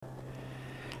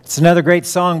It's another great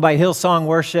song by Hillsong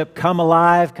Worship, Come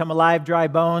Alive, Dry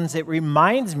Bones. It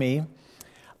reminds me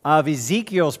of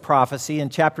Ezekiel's prophecy in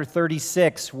chapter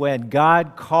 36 when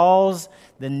God calls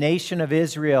the nation of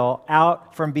Israel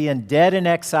out from being dead in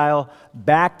exile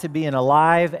back to being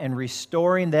alive and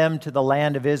restoring them to the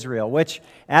land of Israel, which,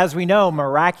 as we know,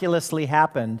 miraculously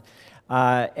happened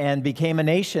and became a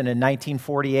nation in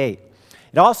 1948.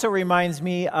 It also reminds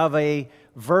me of a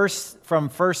verse from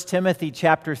 1 Timothy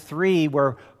chapter 3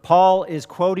 where Paul is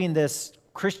quoting this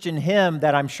Christian hymn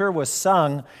that I'm sure was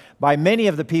sung by many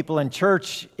of the people in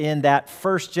church in that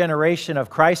first generation of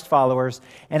Christ followers.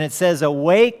 And it says,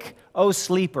 "Awake, O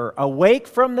sleeper, awake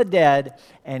from the dead,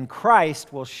 and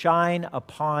Christ will shine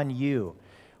upon you."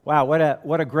 Wow,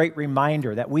 what a great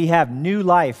reminder that we have new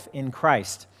life in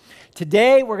Christ.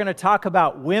 Today, we're going to talk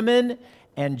about women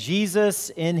and Jesus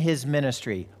in his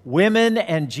ministry. Women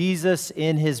and Jesus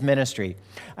in his ministry.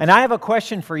 And I have a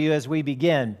question for you as we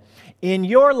begin. In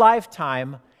your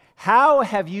lifetime, how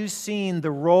have you seen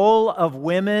the role of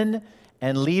women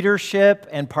and leadership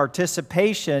and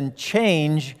participation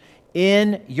change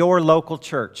in your local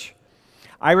church?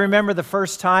 I remember the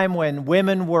first time when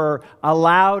women were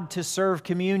allowed to serve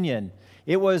communion.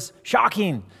 It was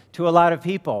shocking to a lot of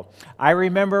people. I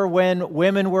remember when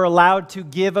women were allowed to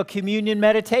give a communion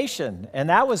meditation, and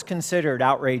that was considered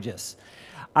outrageous.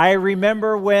 I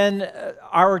remember when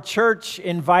our church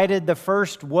invited the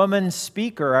first woman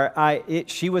speaker.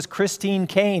 She was Christine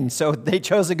Kane, so they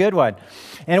chose a good one.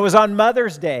 And it was on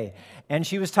Mother's Day, and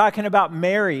she was talking about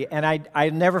Mary, and I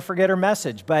never forget her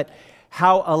message, but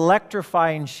how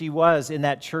electrifying she was in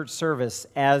that church service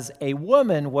as a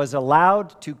woman was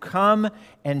allowed to come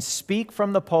and speak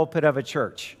from the pulpit of a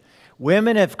church.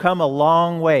 Women have come a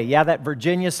long way. Yeah, that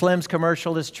Virginia Slims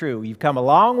commercial is true. You've come a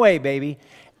long way, baby,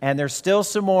 and there's still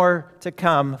some more to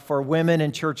come for women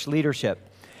in church leadership.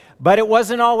 But it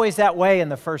wasn't always that way in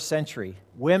the first century.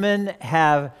 Women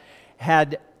have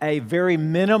had a very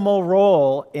minimal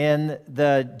role in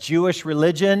the Jewish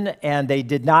religion, and they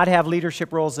did not have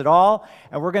leadership roles at all.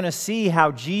 And we're going to see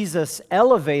how Jesus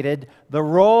elevated the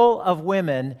role of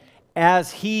women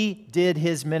as he did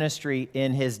his ministry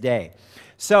in his day.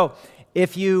 So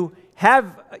if you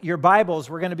have your Bibles,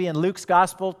 we're going to be in Luke's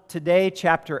Gospel today,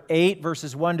 chapter 8,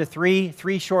 verses 1 to 3,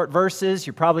 3 short verses.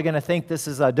 You're probably going to think this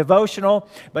is a devotional,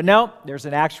 but no, there's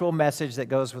an actual message that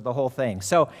goes with the whole thing.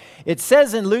 So it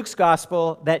says in Luke's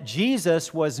Gospel that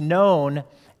Jesus was known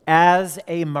as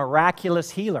a miraculous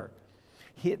healer.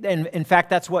 And in fact,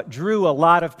 that's what drew a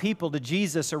lot of people to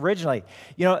Jesus originally.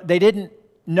 You know, they didn't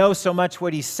know so much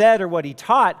what he said or what he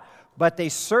taught, but they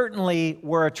certainly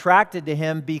were attracted to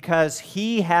him because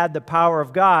he had the power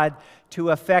of God to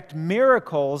effect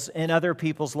miracles in other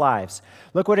people's lives.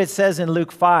 Look what it says in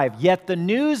Luke 5. Yet the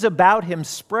news about him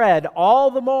spread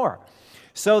all the more,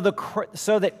 so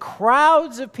that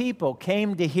crowds of people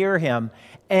came to hear him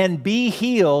and be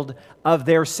healed of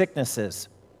their sicknesses.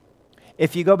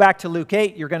 If you go back to Luke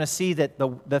 8, you're going to see that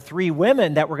the three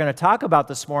women that we're going to talk about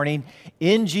this morning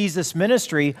in Jesus'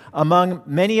 ministry, among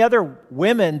many other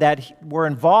women that were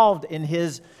involved in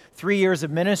his 3 years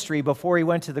of ministry before he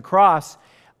went to the cross,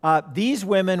 these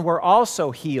women were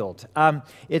also healed.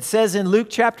 It says in Luke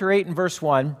chapter 8 and verse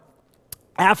 1,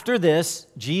 after this,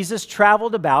 Jesus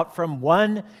traveled about from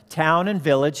one town and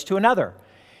village to another,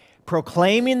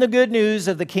 proclaiming the good news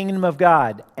of the kingdom of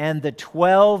God, and the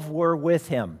 12 were with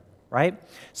him. Right?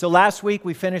 So last week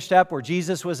we finished up where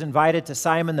Jesus was invited to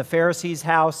Simon the Pharisee's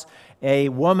house. A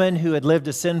woman who had lived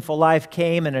a sinful life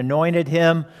came and anointed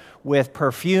him with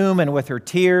perfume and with her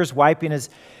tears, wiping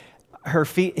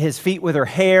his feet with her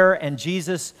hair. And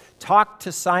Jesus talked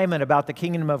to Simon about the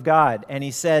kingdom of God. And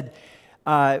he said,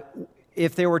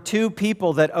 if there were two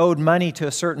people that owed money to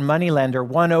a certain moneylender,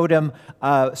 one owed him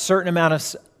a certain amount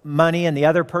of money and the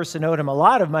other person owed him a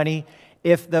lot of money,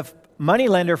 if the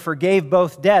moneylender forgave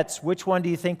both debts, which one do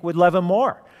you think would love him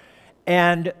more?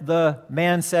 And the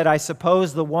man said, I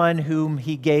suppose the one whom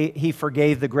he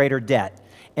forgave the greater debt.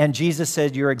 And Jesus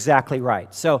said, you're exactly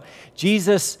right. So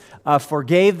Jesus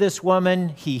forgave this woman,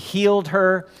 he healed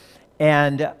her,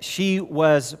 and she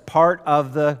was part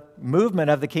of the movement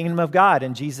of the kingdom of God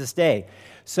in Jesus' day.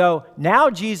 So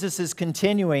now Jesus is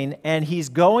continuing, and he's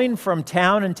going from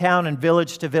town and town and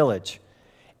village to village.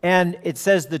 And it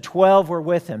says the 12 were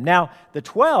with him. Now, the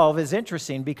 12 is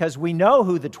interesting because we know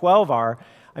who the 12 are.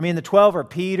 I mean, the 12 are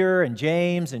Peter and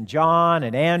James and John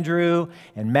and Andrew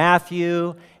and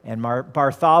Matthew and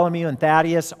Bartholomew and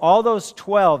Thaddeus. All those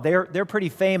 12, they're pretty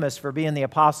famous for being the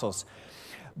apostles.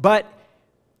 But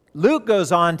Luke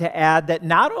goes on to add that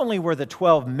not only were the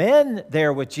 12 men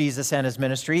there with Jesus and his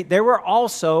ministry, there were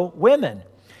also women.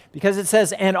 Because it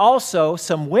says, and also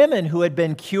some women who had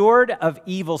been cured of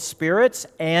evil spirits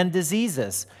and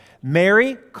diseases.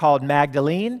 Mary, called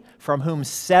Magdalene, from whom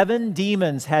 7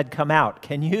 demons had come out.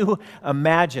 Can you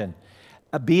imagine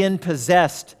being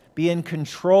possessed, being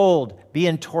controlled,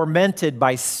 being tormented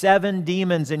by 7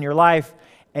 demons in your life,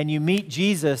 and you meet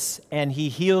Jesus and he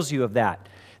heals you of that?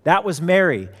 That was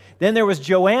Mary. Then there was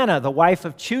Joanna, the wife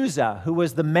of Chuza, who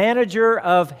was the manager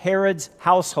of Herod's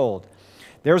household.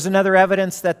 There's another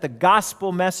evidence that the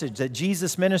gospel message, that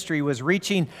Jesus' ministry was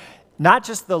reaching not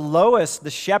just the lowest,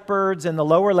 the shepherds and the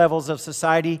lower levels of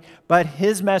society, but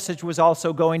his message was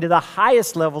also going to the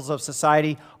highest levels of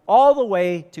society, all the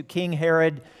way to King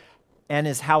Herod and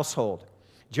his household.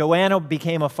 Joanna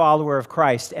became a follower of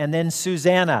Christ, and then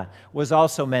Susanna was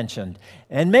also mentioned,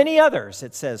 and many others,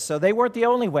 it says. So they weren't the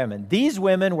only women. These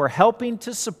women were helping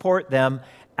to support them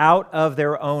out of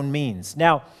their own means.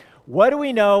 Now, what do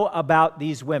we know about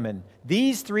these women?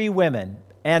 These 3 women,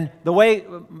 and the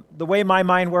way my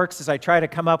mind works is I try to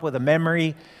come up with a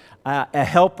memory, a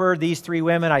helper, these 3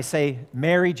 women. I say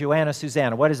Mary, Joanna,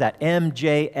 Susanna. What is that?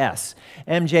 MJS.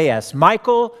 MJS.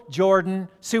 Michael Jordan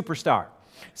Superstar.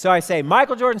 So I say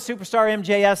Michael Jordan Superstar,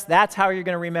 MJS. That's how you're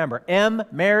going to remember. M,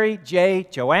 Mary, J,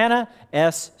 Joanna,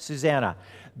 S, Susanna.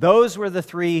 Those were the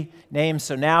 3 names.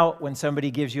 So now when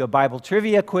somebody gives you a Bible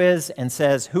trivia quiz and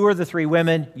says, who are the 3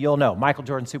 women? You'll know. Michael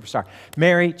Jordan Superstar.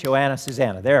 Mary, Joanna,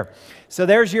 Susanna. There. So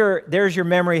there's your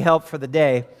memory help for the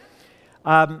day.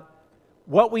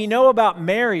 What we know about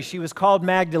Mary, she was called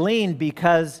Magdalene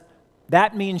because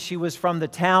that means she was from the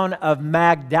town of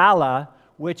Magdala,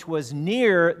 which was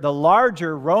near the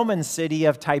larger Roman city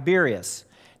of Tiberias.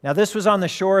 Now, this was on the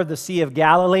shore of the Sea of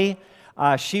Galilee.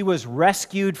 She was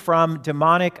rescued from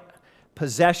demonic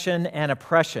possession and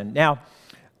oppression. Now,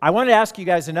 I want to ask you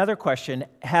guys another question.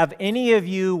 Have any of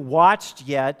you watched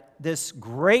yet this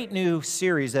great new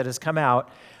series that has come out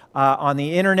on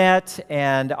the internet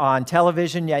and on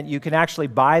television? Yet you can actually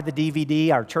buy the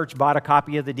DVD. Our church bought a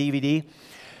copy of the DVD.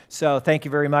 So thank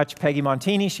you very much, Peggy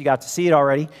Montini. She got to see it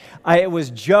already. It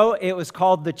was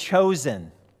called The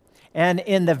Chosen. And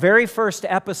in the very first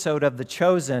episode of The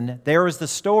Chosen, there was the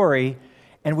story,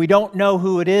 and we don't know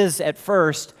who it is at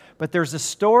first, but there's a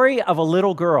story of a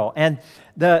little girl. And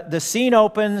the scene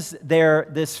opens there.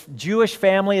 This Jewish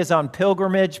family is on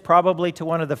pilgrimage, probably to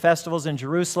one of the festivals in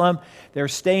Jerusalem. They're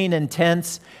staying in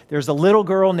tents. There's a little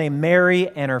girl named Mary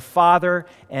and her father,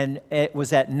 and it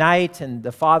was at night, and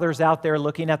the father's out there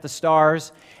looking at the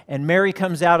stars. And Mary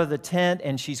comes out of the tent,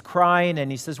 and she's crying,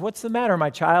 and he says, "What's the matter, my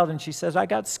child?" And she says, "I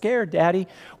got scared, Daddy."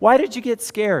 "Why did you get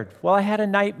scared?" "Well, I had a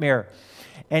nightmare."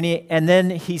 And then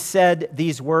he said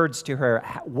these words to her,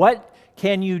 "What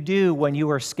can you do when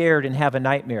you are scared and have a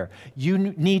nightmare? You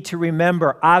need to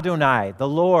remember Adonai, the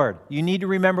Lord. You need to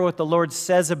remember what the Lord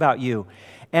says about you."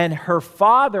 And her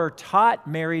father taught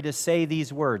Mary to say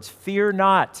these words, "Fear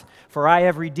not, for I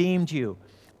have redeemed you.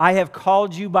 I have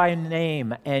called you by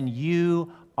name, and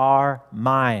you are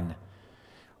mine."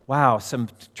 Wow, some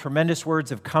tremendous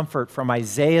words of comfort from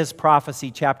Isaiah's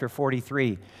prophecy, chapter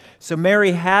 43. So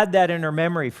Mary had that in her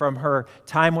memory from her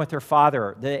time with her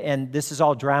father, and this is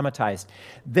all dramatized.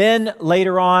 Then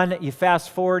later on, you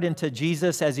fast forward into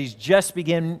Jesus as he's just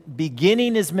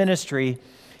beginning his ministry,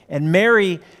 and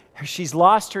Mary, she's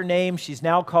lost her name. She's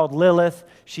now called Lilith.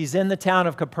 She's in the town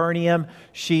of Capernaum.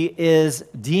 She is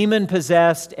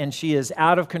demon-possessed, and she is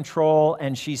out of control,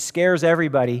 and she scares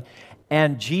everybody.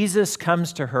 And Jesus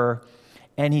comes to her,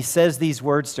 and he says these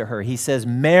words to her. He says,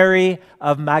 "Mary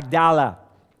of Magdala."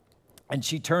 And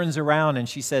she turns around and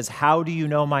she says, "How do you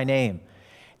know my name?"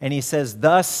 And he says,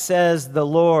 "Thus says the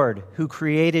Lord who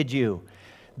created you.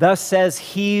 Thus says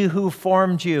he who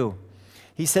formed you."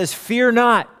 He says, "Fear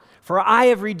not, for I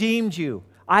have redeemed you.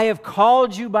 I have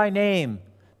called you by name,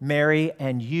 Mary,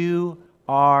 and you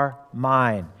are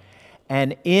mine."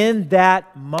 And in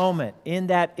that moment, in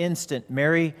that instant,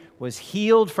 Mary was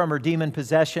healed from her demon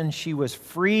possession. She was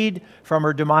freed from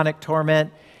her demonic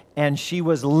torment, and she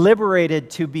was liberated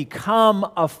to become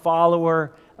a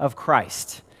follower of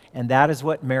Christ. And that is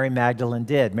what Mary Magdalene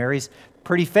did. Mary's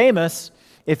pretty famous.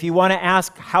 If you want to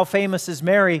ask how famous is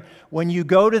Mary, when you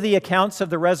go to the accounts of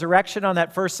the resurrection on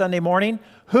that first Sunday morning,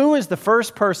 who is the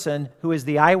first person who is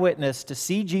the eyewitness to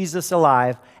see Jesus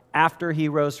alive after he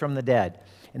rose from the dead?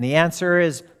 And the answer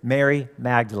is Mary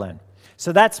Magdalene.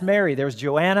 So that's Mary. There's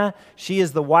Joanna. She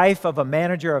is the wife of a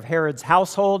manager of Herod's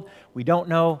household. We don't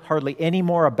know hardly any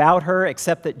more about her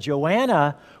except that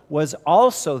Joanna was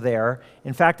also there.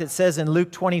 In fact, it says in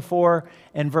Luke 24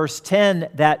 and verse 10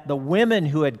 that the women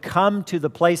who had come to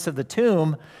the place of the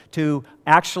tomb to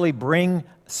actually bring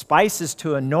spices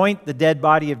to anoint the dead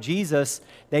body of Jesus,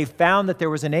 they found that there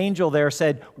was an angel there,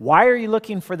 said, "Why are you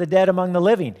looking for the dead among the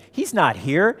living? He's not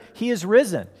here. He is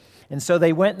risen." And so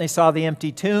they went and they saw the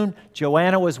empty tomb.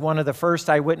 Joanna was one of the first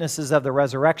eyewitnesses of the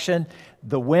resurrection.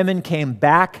 The women came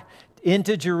back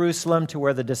into Jerusalem to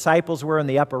where the disciples were in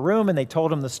the upper room, and they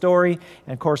told them the story.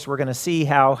 And of course, we're going to see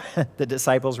how the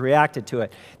disciples reacted to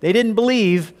it. They didn't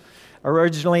believe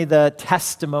originally the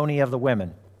testimony of the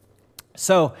women.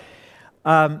 So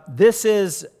this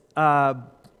is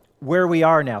where we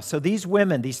are now. So these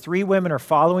women, these three women, are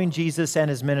following Jesus and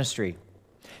his ministry.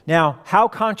 Now, how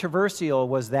controversial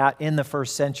was that in the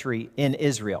first century in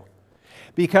Israel?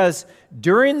 Because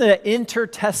during the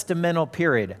intertestamental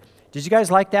period, did you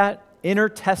guys like that?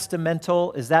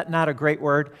 Intertestamental, is that not a great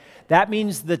word? That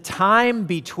means the time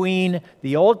between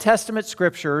the Old Testament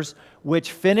scriptures,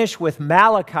 which finish with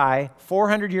Malachi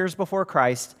 400 years before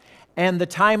Christ, and the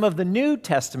time of the New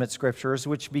Testament scriptures,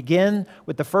 which begin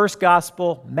with the first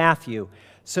gospel, Matthew.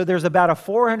 So there's about a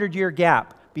 400-year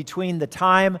gap between the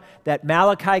time that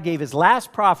Malachi gave his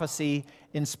last prophecy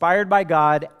inspired by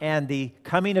God and the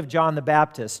coming of John the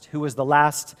Baptist, who was the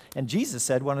last, and Jesus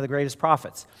said, one of the greatest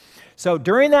prophets. So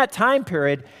during that time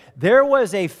period, there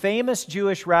was a famous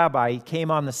Jewish rabbi. He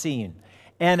came on the scene.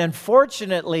 And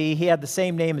unfortunately, he had the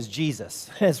same name as Jesus.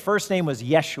 His first name was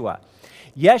Yeshua.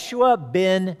 Yeshua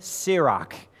ben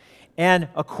Sirach. And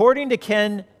according to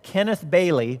Kenneth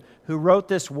Bailey, who wrote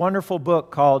this wonderful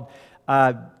book called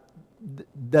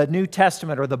the New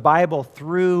Testament, or the Bible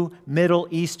through Middle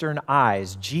Eastern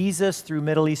eyes, Jesus through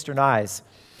Middle Eastern eyes.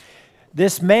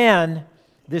 This man,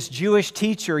 this Jewish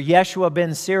teacher, Yeshua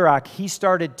ben Sirach, he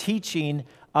started teaching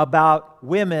about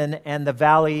women and the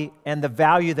value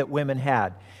that women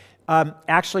had.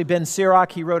 Actually, Ben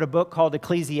Sirach, he wrote a book called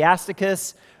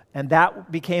Ecclesiasticus, and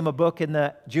that became a book in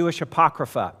the Jewish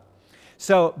Apocrypha.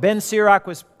 So Ben Sirach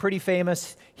was pretty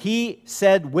famous. He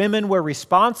said women were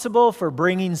responsible for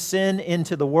bringing sin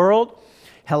into the world.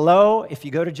 Hello, if you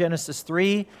go to Genesis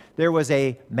 3, there was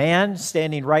a man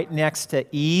standing right next to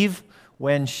Eve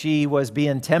when she was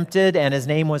being tempted, and his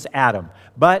name was Adam.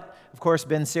 But, of course,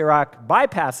 Ben Sirach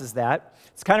bypasses that.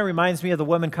 It kind of reminds me of the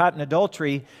woman caught in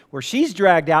adultery, where she's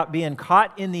dragged out being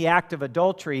caught in the act of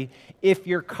adultery. If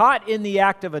you're caught in the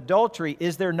act of adultery,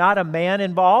 is there not a man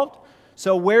involved?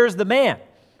 So where's the man,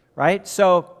 right?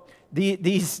 So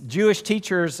these Jewish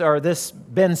teachers, or this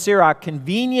Ben Sirach,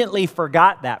 conveniently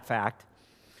forgot that fact.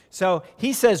 So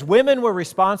he says women were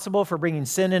responsible for bringing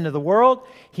sin into the world.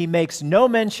 He makes no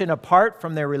mention apart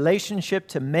from their relationship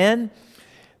to men.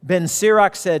 Ben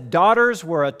Sirach said daughters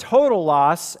were a total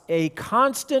loss, a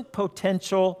constant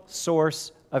potential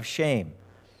source of shame.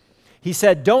 He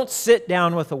said, don't sit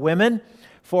down with the women,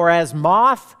 for as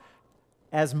moths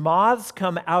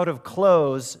come out of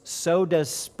clothes, so does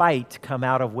spite come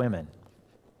out of women.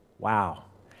 Wow.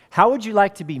 How would you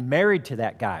like to be married to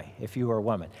that guy if you were a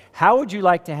woman? How would you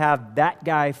like to have that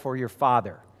guy for your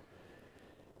father?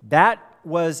 That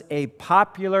was a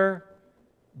popular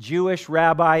Jewish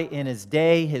rabbi in his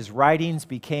day. His writings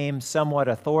became somewhat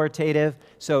authoritative.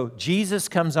 So Jesus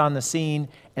comes on the scene,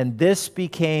 and this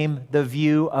became the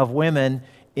view of women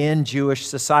in Jewish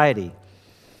society.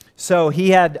 So he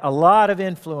had a lot of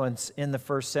influence in the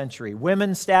first century.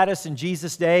 Women's status in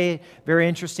Jesus' day, very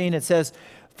interesting. It says,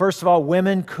 first of all,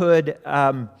 women could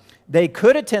attend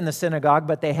the synagogue,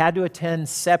 but they had to attend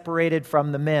separated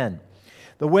from the men.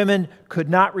 The women could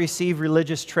not receive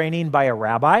religious training by a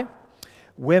rabbi.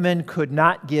 Women could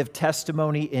not give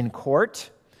testimony in court.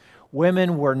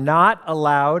 Women were not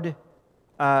allowed,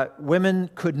 women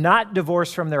could not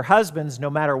divorce from their husbands no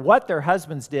matter what their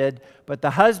husbands did, but the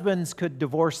husbands could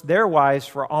divorce their wives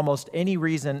for almost any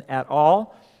reason at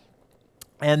all.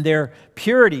 And their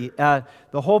purity, the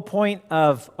whole point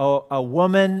of a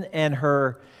woman and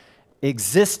her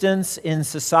existence in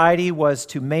society was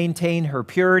to maintain her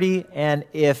purity, and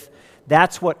if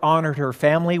that's what honored her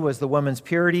family was the woman's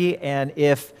purity, and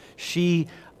if she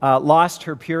lost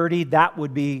her purity, that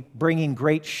would be bringing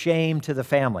great shame to the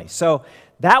family. So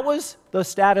that was the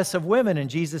status of women in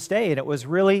Jesus' day, and it was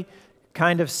really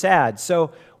kind of sad.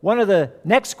 So one of the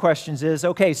next questions is,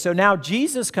 okay, so now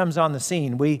Jesus comes on the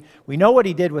scene. We know what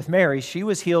he did with Mary. She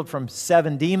was healed from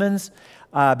 7 demons,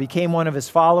 became one of his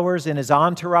followers in his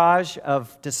entourage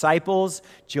of disciples.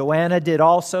 Joanna did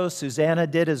also. Susanna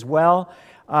did as well.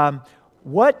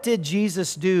 What did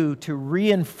Jesus do to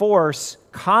reinforce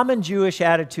common Jewish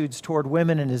attitudes toward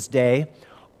women in his day?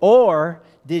 Or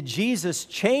did Jesus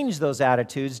change those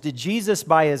attitudes? Did Jesus,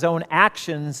 by his own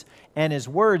actions and his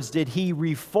words, did he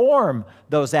reform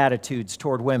those attitudes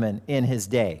toward women in his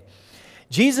day?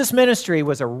 Jesus' ministry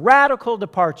was a radical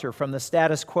departure from the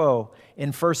status quo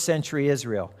in first century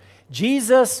Israel.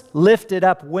 Jesus lifted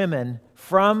up women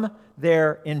from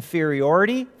their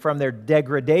inferiority, from their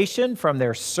degradation, from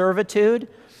their servitude.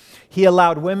 He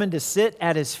allowed women to sit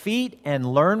at his feet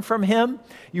and learn from him.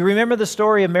 You remember the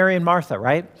story of Mary and Martha,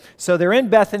 right? So they're in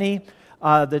Bethany.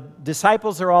 The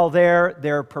disciples are all there.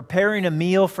 They're preparing a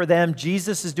meal for them.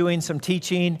 Jesus is doing some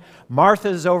teaching.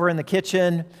 Martha's over in the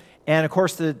kitchen. And of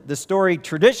course, the story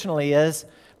traditionally is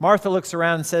Martha looks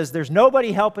around and says, "There's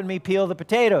nobody helping me peel the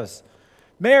potatoes.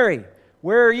 Mary,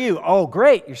 where are you?" "Oh,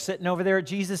 great, you're sitting over there at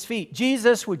Jesus' feet.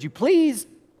 Jesus, would you please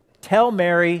tell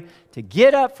Mary to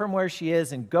get up from where she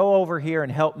is and go over here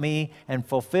and help me and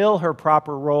fulfill her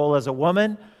proper role as a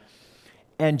woman?"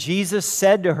 And Jesus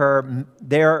said to her,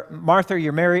 "Martha,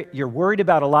 you're worried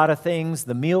about a lot of things.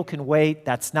 The meal can wait.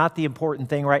 That's not the important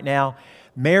thing right now.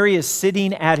 Mary is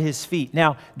sitting at his feet."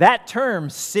 Now, that term,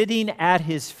 sitting at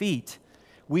his feet,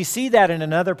 we see that in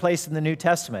another place in the New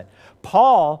Testament.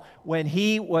 Paul, when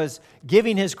he was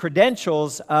giving his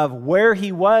credentials of where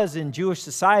he was in Jewish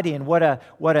society and what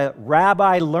a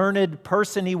rabbi, learned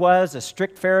person he was, a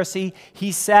strict Pharisee,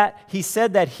 he said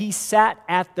that he sat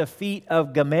at the feet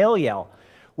of Gamaliel,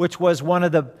 which was one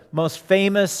of the most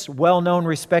famous, well-known,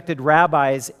 respected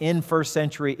rabbis in first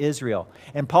century Israel.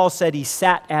 And Paul said he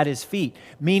sat at his feet,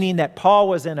 meaning that Paul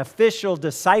was an official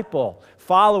disciple,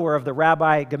 follower of the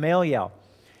Rabbi Gamaliel.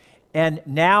 And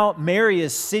now Mary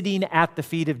is sitting at the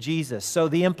feet of Jesus. So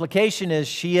the implication is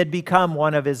she had become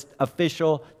one of his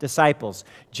official disciples.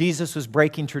 Jesus was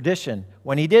breaking tradition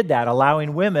when he did that,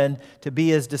 allowing women to be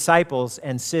his disciples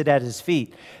and sit at his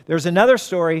feet. There's another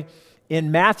story in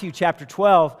Matthew chapter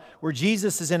 12 where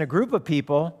Jesus is in a group of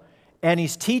people and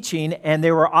he's teaching, and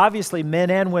there were obviously men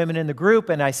and women in the group,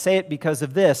 and I say it because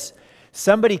of this.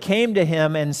 Somebody came to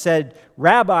him and said,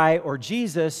 "Rabbi," or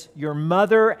Jesus, "your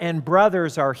mother and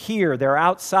brothers are here. They're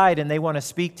outside and they want to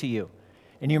speak to you."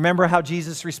 And you remember how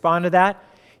Jesus responded to that?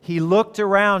 He looked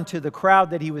around to the crowd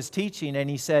that he was teaching and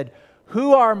he said,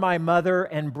 "Who are my mother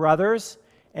and brothers?"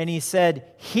 And he said,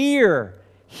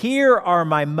 Here are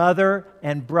my mother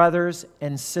and brothers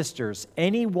and sisters.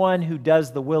 Anyone who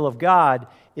does the will of God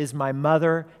is my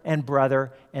mother and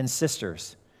brother and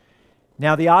sisters."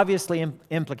 Now, the obviously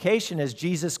implication is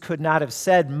Jesus could not have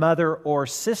said mother or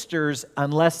sisters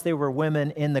unless there were women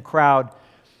in the crowd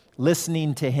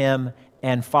listening to him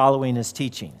and following his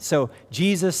teaching. So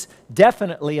Jesus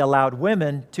definitely allowed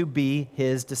women to be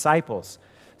his disciples.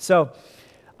 So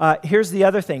here's the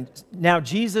other thing. Now,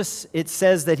 Jesus, it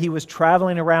says that he was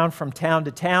traveling around from town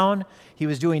to town. He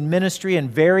was doing ministry in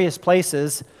various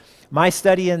places. My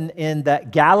study in the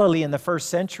Galilee in the first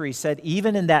century said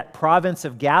even in that province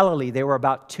of Galilee, there were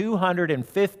about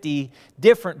 250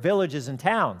 different villages and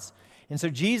towns. And so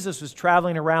Jesus was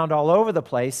traveling around all over the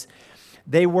place.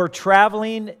 They were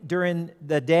traveling during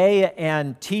the day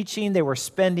and teaching. They were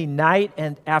spending night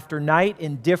and after night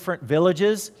in different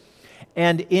villages.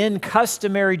 And in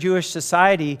customary Jewish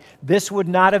society, this would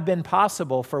not have been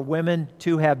possible for women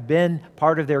to have been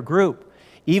part of their group.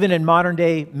 Even in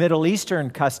modern-day Middle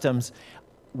Eastern customs,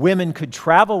 women could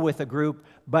travel with a group,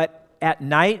 but at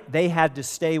night they had to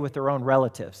stay with their own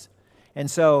relatives. And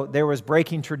so there was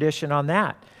breaking tradition on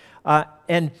that.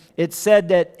 And it said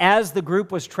that as the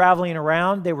group was traveling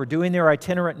around, they were doing their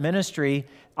itinerant ministry.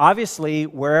 Obviously,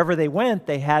 wherever they went,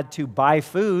 they had to buy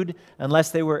food unless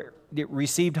they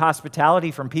received hospitality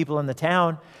from people in the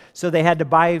town. So they had to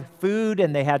buy food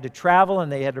and they had to travel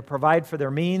and they had to provide for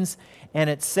their means. And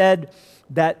it said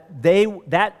that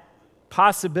that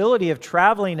possibility of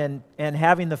traveling and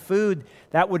having the food,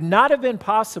 that would not have been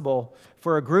possible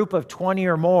for a group of 20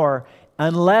 or more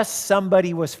unless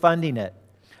somebody was funding it,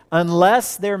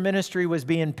 unless their ministry was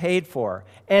being paid for.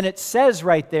 And it says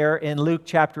right there in Luke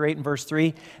chapter 8 and verse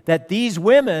 3 that these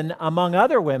women, among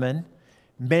other women,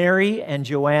 Mary and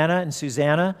Joanna and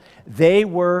Susanna, they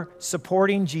were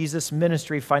supporting Jesus'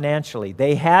 ministry financially.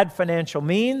 They had financial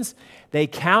means. They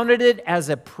counted it as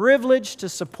a privilege to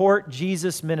support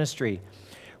Jesus' ministry.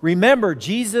 Remember,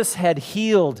 Jesus had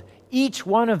healed each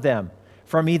one of them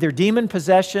from either demon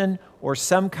possession or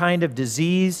some kind of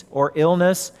disease or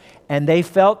illness, and they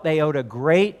felt they owed a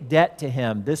great debt to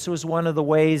him. This was one of the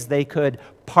ways they could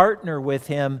partner with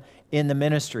him in the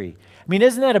ministry. I mean,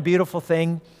 isn't that a beautiful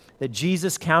thing? That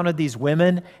Jesus counted these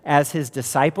women as his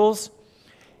disciples.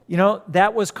 You know,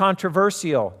 that was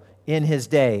controversial in his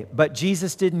day. But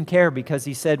Jesus didn't care because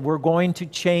he said, we're going to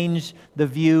change the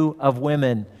view of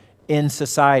women in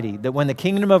society. That when the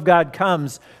kingdom of God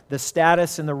comes, the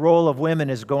status and the role of women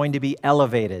is going to be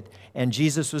elevated. And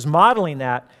Jesus was modeling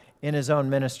that in his own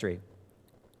ministry.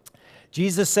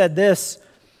 Jesus said this,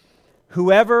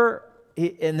 whoever,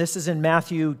 and this is in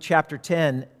Matthew chapter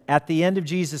 10, at the end of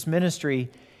Jesus' ministry,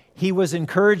 he was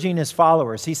encouraging his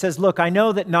followers. He says, look, I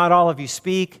know that not all of you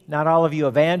speak, not all of you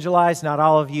evangelize, not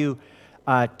all of you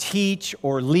teach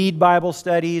or lead Bible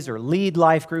studies or lead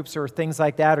life groups or things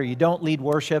like that, or you don't lead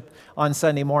worship on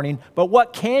Sunday morning, but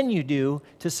what can you do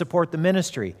to support the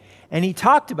ministry? And he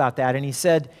talked about that, and he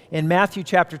said in Matthew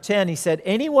chapter 10, he said,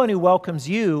 anyone who welcomes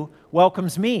you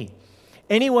welcomes me.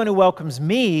 Anyone who welcomes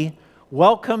me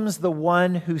welcomes the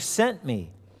one who sent me.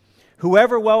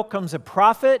 Whoever welcomes a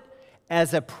prophet,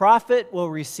 as a prophet will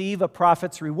receive a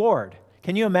prophet's reward.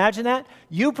 Can you imagine that?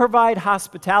 You provide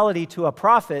hospitality to a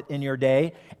prophet in your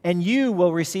day, and you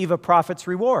will receive a prophet's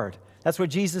reward. That's what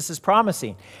Jesus is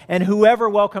promising. And whoever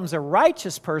welcomes a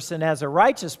righteous person as a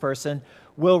righteous person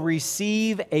will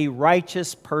receive a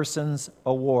righteous person's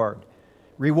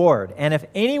reward. And if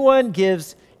anyone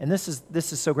gives, and this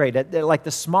is so great, like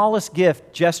the smallest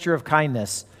gift, gesture of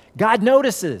kindness, God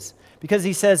notices. Because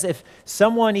he says, if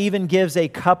someone even gives a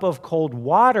cup of cold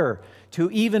water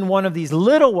to even one of these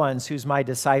little ones who's my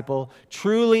disciple,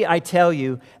 truly I tell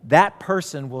you, that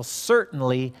person will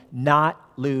certainly not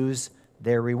lose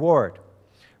their reward.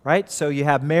 Right? So you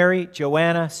have Mary,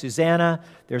 Joanna, Susanna.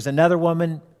 There's another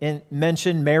woman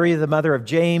mentioned, Mary, the mother of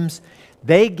James.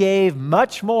 They gave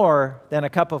much more than a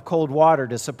cup of cold water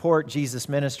to support Jesus'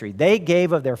 ministry. They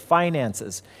gave of their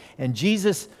finances. And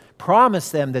Jesus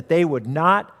promised them that they would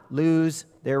not lose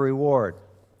their reward.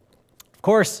 Of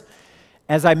course,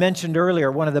 as I mentioned earlier,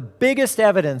 one of the biggest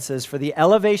evidences for the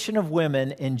elevation of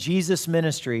women in Jesus'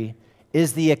 ministry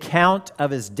is the account of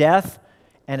his death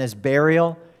and his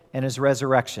burial and his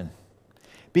resurrection.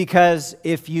 Because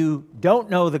if you don't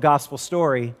know the gospel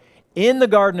story, in the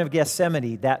Garden of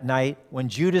Gethsemane that night, when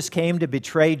Judas came to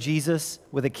betray Jesus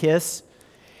with a kiss,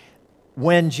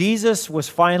 when Jesus was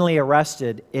finally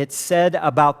arrested, it said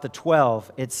about the 12,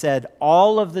 it said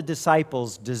all of the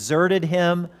disciples deserted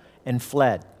him and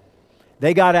fled.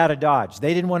 They got out of Dodge.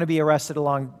 They didn't want to be arrested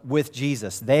along with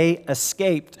Jesus. They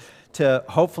escaped to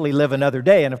hopefully live another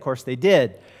day, and of course they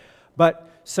did. But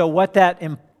so what that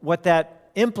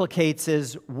implicates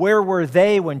is, where were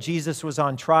they when Jesus was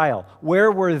on trial?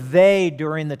 Where were they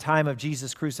during the time of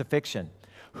Jesus' crucifixion?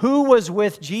 Who was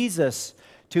with Jesus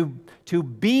to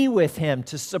be with him,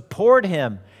 to support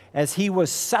him as he was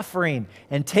suffering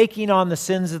and taking on the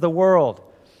sins of the world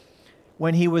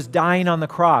when he was dying on the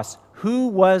cross? Who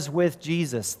was with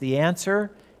Jesus? The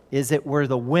answer is it were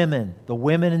the women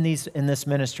in this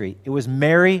ministry. It was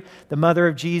Mary, the mother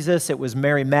of Jesus. It was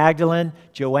Mary Magdalene,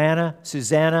 Joanna,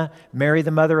 Susanna, Mary,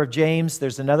 the mother of James.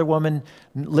 There's another woman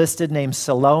listed named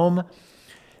Salome.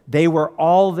 They were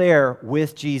all there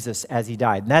with Jesus as he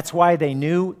died. And that's why they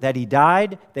knew that he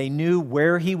died. They knew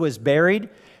where he was buried,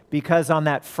 because on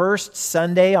that first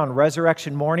Sunday on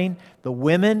resurrection morning, the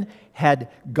women had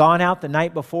gone out the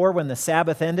night before when the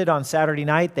Sabbath ended on Saturday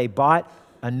night. They bought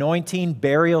anointing,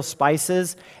 burial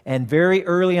spices, and very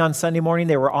early on Sunday morning,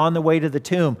 they were on the way to the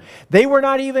tomb. They were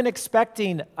not even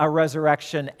expecting a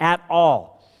resurrection at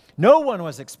all. No one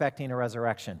was expecting a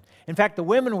resurrection. In fact, the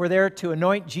women were there to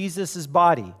anoint Jesus'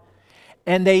 body.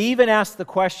 And they even asked the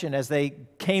question as they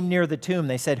came near the tomb.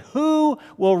 They said, who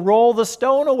will roll the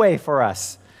stone away for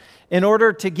us in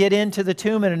order to get into the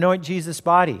tomb and anoint Jesus'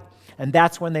 body? And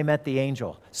that's when they met the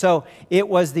angel. So it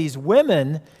was these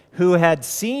women who had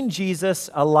seen Jesus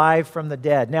alive from the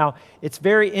dead. Now, it's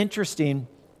very interesting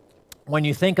when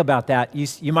you think about that.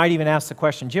 You might even ask the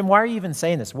question, Jim, why are you even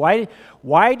saying this? Why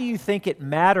do you think it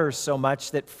matters so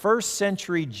much that first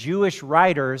century Jewish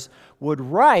writers would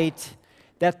write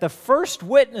that the first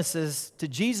witnesses to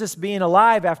Jesus being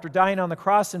alive after dying on the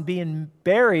cross and being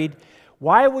buried,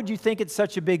 why would you think it's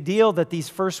such a big deal that these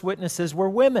first witnesses were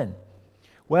women?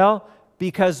 Well,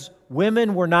 because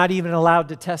women were not even allowed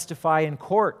to testify in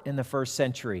court in the first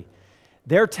century.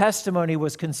 Their testimony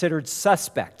was considered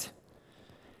suspect.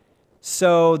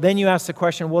 So then you ask the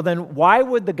question, well then why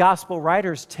would the gospel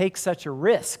writers take such a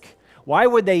risk? Why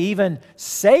would they even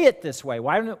say it this way?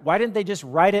 Why didn't they just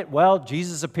write it, well,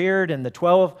 Jesus appeared and the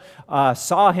 12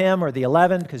 saw him, or the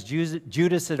 11, because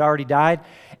Judas had already died,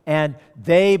 and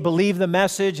they believed the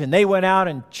message, and they went out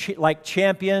and like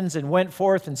champions and went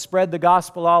forth and spread the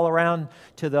gospel all around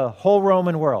to the whole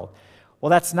Roman world. Well,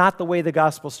 that's not the way the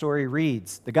gospel story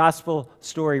reads. The gospel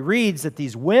story reads that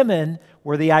these women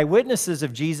were the eyewitnesses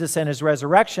of Jesus and his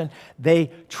resurrection. They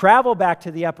travel back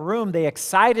to the upper room. They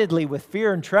excitedly, with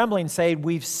fear and trembling, say,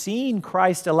 "We've seen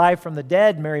Christ alive from the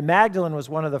dead." Mary Magdalene was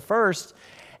one of the first.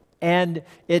 And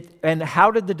how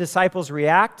did the disciples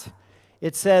react?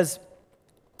 It says,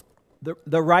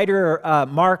 the writer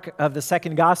Mark of the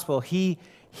second gospel, he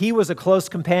was a close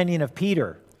companion of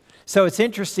Peter. So it's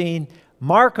interesting.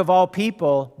 Mark, of all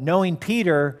people, knowing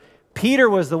Peter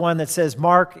was the one that says,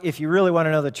 "Mark, if you really want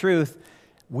to know the truth,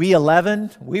 we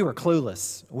 11, we were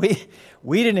clueless.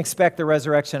 We didn't expect the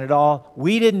resurrection at all.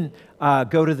 We didn't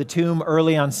go to the tomb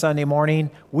early on Sunday morning.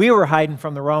 We were hiding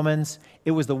from the Romans.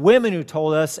 It was the women who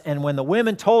told us, and when the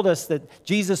women told us that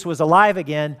Jesus was alive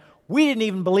again, we didn't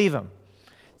even believe him."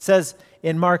 It says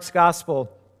in Mark's gospel,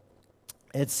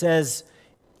 it says,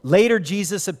 "Later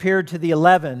Jesus appeared to the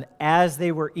 11 as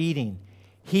they were eating.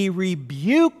 He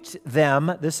rebuked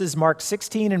them," this is Mark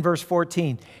 16 and verse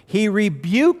 14, "he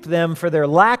rebuked them for their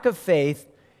lack of faith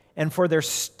and for their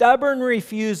stubborn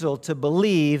refusal to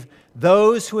believe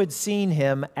those who had seen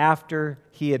him after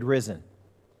he had risen."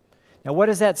 Now, what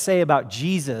does that say about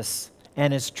Jesus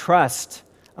and his trust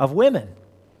of women?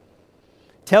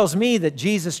 It tells me that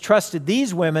Jesus trusted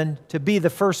these women to be the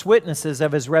first witnesses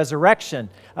of his resurrection,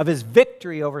 of his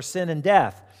victory over sin and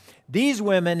death. These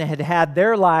women had had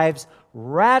their lives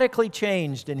radically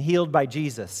changed and healed by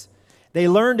Jesus. They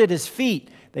learned at his feet.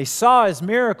 They saw his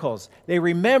miracles. They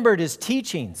remembered his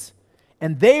teachings.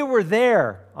 And they were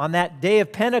there on that day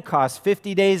of Pentecost,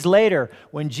 50 days later,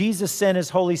 when Jesus sent his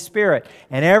Holy Spirit.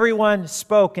 And everyone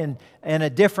spoke in a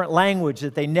different language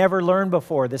that they never learned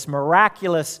before. This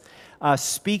miraculous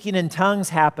speaking in tongues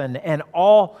happened, and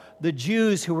all the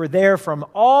Jews who were there from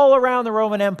all around the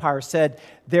Roman Empire said,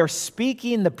 "They're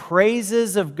speaking the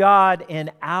praises of God in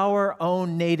our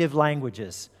own native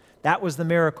languages." That was the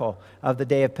miracle of the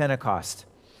day of Pentecost.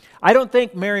 I don't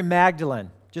think Mary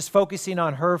Magdalene, just focusing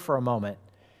on her for a moment,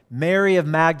 Mary of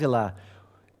Magdala,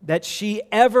 that she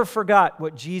ever forgot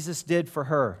what Jesus did for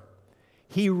her.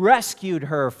 He rescued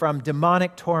her from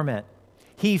demonic torment.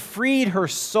 He freed her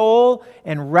soul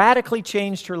and radically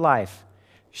changed her life.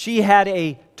 She had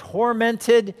a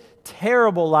tormented,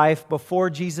 terrible life before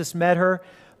Jesus met her,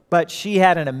 but she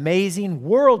had an amazing,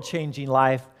 world-changing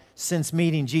life since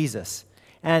meeting Jesus.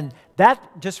 And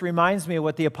that just reminds me of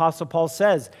what the Apostle Paul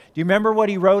says. Do you remember what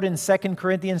he wrote in 2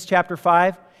 Corinthians chapter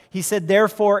 5? He said,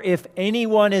 "Therefore, if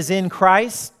anyone is in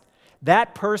Christ,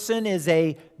 that person is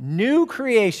a new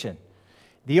creation.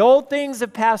 The old things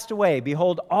have passed away.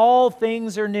 Behold, all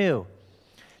things are new."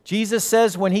 Jesus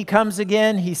says when he comes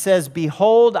again, he says,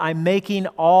 "Behold, I'm making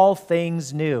all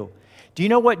things new." Do you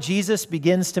know what Jesus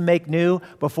begins to make new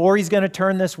before he's going to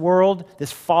turn this world,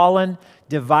 this fallen,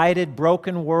 divided,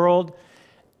 broken world,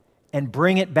 and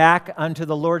bring it back unto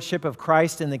the lordship of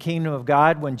Christ in the kingdom of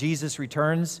God when Jesus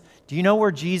returns? Do you know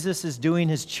where Jesus is doing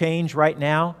his change right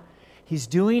now? He's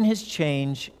doing his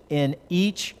change in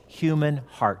each human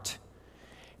heart.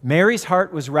 Mary's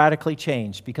heart was radically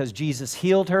changed because Jesus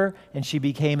healed her and she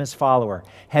became his follower.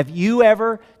 Have you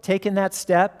ever taken that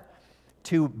step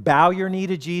to bow your knee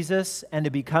to Jesus and to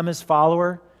become his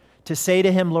follower? To say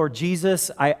to him, "Lord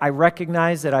Jesus, I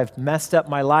recognize that I've messed up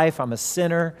my life. I'm a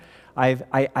sinner.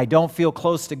 I don't feel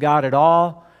close to God at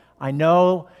all. I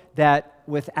know that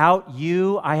without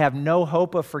you, I have no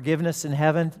hope of forgiveness in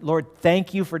heaven. Lord,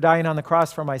 thank you for dying on the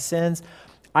cross for my sins.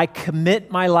 I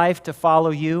commit my life to follow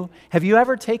you." Have you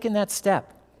ever taken that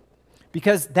step?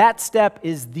 Because that step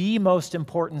is the most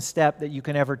important step that you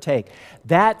can ever take.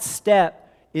 That step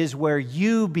is where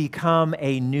you become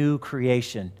a new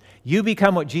creation. You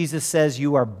become what Jesus says,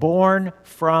 you are born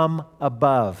from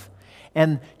above.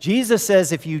 And Jesus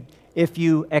says if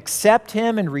you accept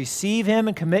him and receive him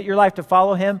and commit your life to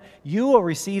follow him, you will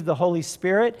receive the Holy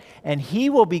Spirit and he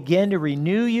will begin to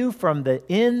renew you from the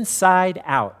inside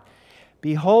out.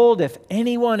 Behold, if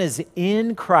anyone is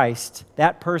in Christ,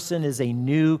 that person is a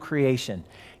new creation.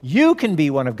 You can be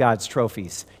one of God's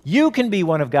trophies. You can be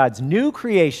one of God's new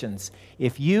creations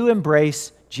if you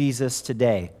embrace Jesus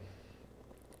today.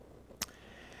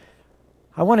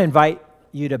 I want to invite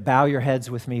you to bow your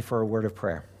heads with me for a word of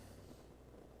prayer.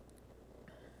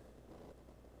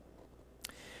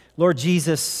 Lord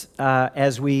Jesus,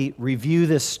 as we review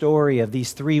this story of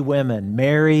these three women,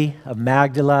 Mary of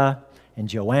Magdala, and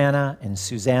Joanna and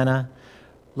Susanna,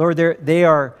 Lord, they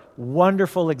are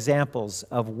wonderful examples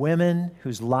of women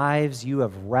whose lives you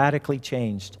have radically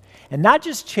changed. And not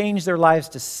just changed their lives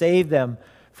to save them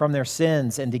from their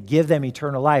sins and to give them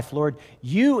eternal life. Lord,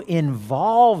 you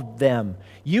involved them.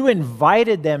 You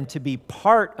invited them to be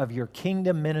part of your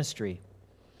kingdom ministry.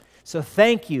 So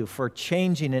thank you for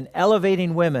changing and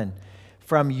elevating women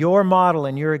from your model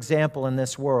and your example in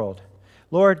this world.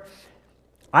 Lord,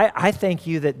 I thank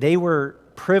you that they were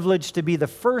privileged to be the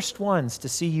first ones to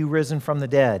see you risen from the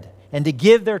dead and to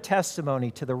give their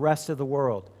testimony to the rest of the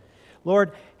world.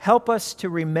 Lord, help us to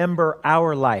remember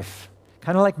our life,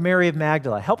 kind of like Mary of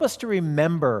Magdala. Help us to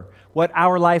remember what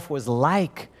our life was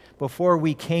like before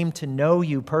we came to know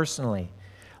you personally.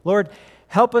 Lord,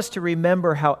 help us to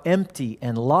remember how empty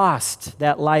and lost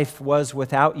that life was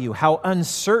without you, how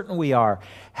uncertain we are,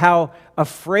 how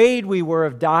afraid we were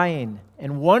of dying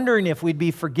and wondering if we'd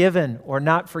be forgiven or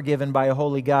not forgiven by a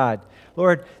holy God.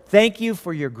 Lord, thank you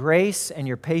for your grace and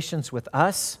your patience with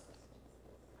us.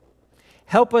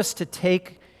 Help us to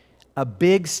take a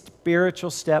big spiritual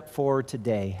step forward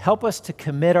today. Help us to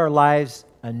commit our lives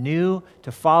anew,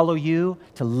 to follow you,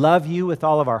 to love you with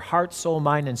all of our heart, soul,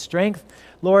 mind, and strength.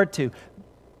 Lord, to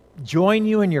join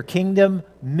you in your kingdom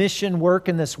mission work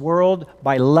in this world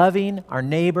by loving our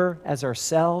neighbor as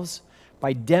ourselves,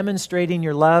 by demonstrating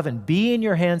your love and being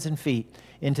your hands and feet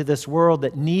into this world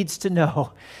that needs to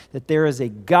know that there is a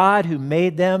God who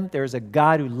made them, there is a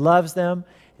God who loves them,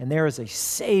 and there is a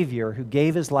Savior who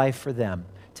gave his life for them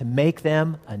to make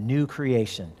them a new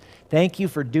creation. Thank you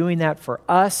for doing that for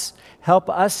us. Help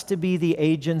us to be the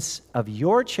agents of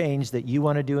your change that you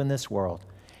want to do in this world.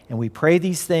 And we pray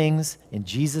these things in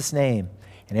Jesus' name.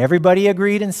 And everybody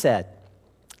agreed and said,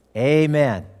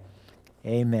 amen.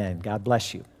 Amen. God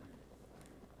bless you.